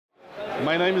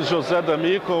My name is José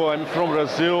D'Amico. I'm from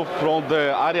Brazil, from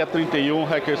the Área 31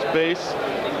 hackerspace.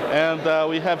 And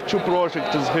we have two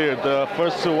projects here. The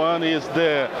first one is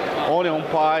the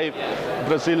OnionPi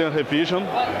Brazilian revision.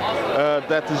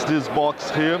 That is this box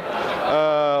here.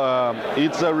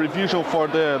 It's a revision for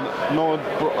the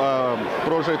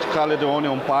project called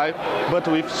OnionPi, but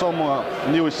with some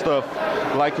new stuff,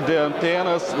 like the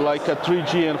antennas, like a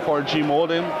 3G and 4G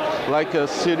modem, like a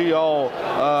serial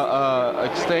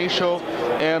extension,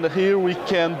 and here we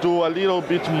can do a little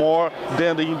bit more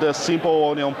than in the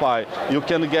simple OnionPi. You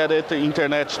can get it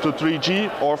internet to 3G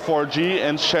or 4G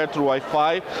and share through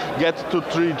Wi-Fi, get to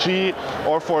 3G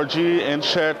or 4G and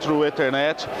share through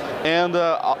Ethernet, and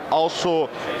also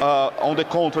on the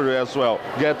contrary as well,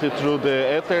 get it through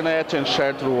the Ethernet and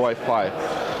share through Wi-Fi.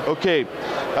 Okay,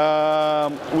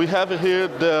 we have here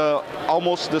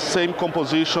almost the same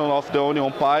composition of the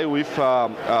OnionPi with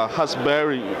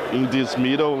Raspberry in this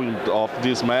middle of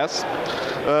this mess.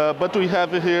 But we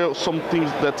have here some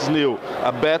things that's new.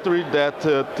 A battery that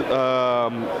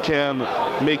can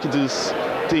make this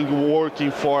thing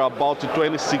working for about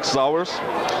 26 hours.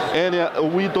 And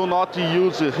we do not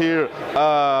use here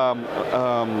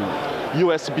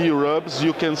USB hubs.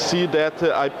 You can see that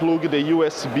I plug the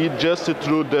USB just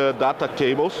through the data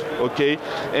cables, okay?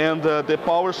 And the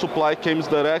power supply comes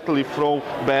directly from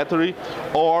battery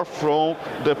or from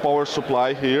the power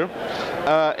supply here.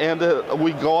 And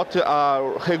we got a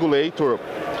regulator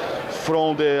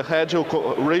from the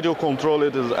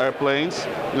radio-controlled airplanes,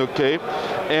 okay?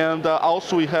 And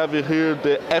also we have here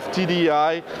the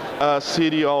FTDI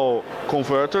serial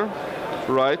converter,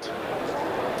 right?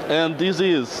 And this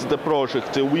is the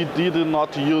project. We did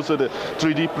not use the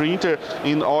 3D printer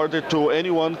in order to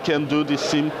anyone can do the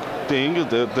same thing.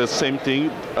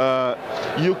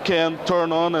 You can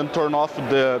turn on and turn off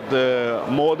the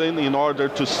modem in order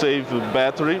to save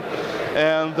battery.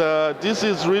 And this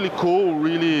is really cool,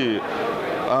 really,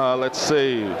 let's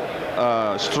say,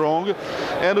 strong.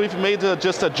 And we've made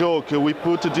just a joke. We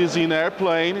put this in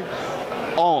airplane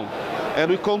on, and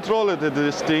we controlled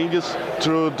these things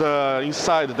through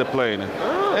inside the plane.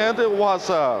 And it was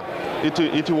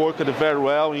it worked very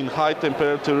well in high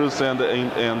temperatures and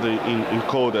in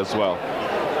cold as well.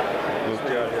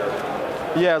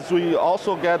 Yes, we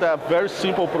also get a very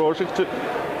simple project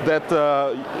that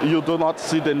you do not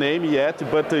see the name yet,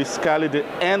 but it's called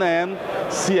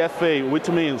NNCFA, which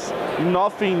means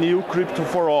nothing new crypto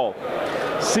for all.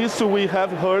 Since we have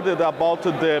heard about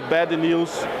the bad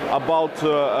news about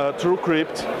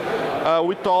TrueCrypt,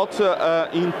 we thought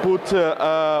input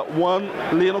one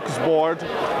Linux board.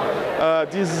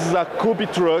 This is a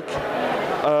Kubitruck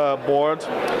board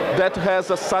that has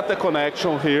a SATA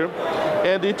connection here,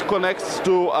 and it connects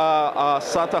to a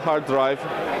SATA hard drive.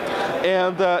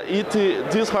 And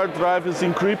this hard drive is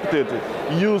encrypted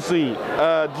using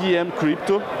DM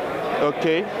crypto,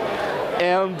 okay?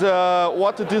 And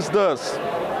what this does,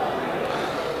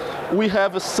 we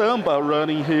have a Samba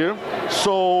running here,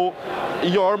 so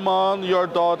your mom, your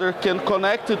daughter can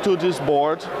connect to this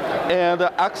board and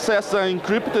access an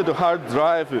encrypted hard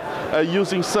drive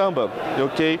using Samba,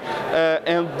 okay?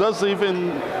 And doesn't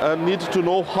even need to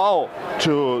know how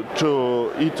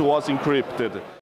it was encrypted.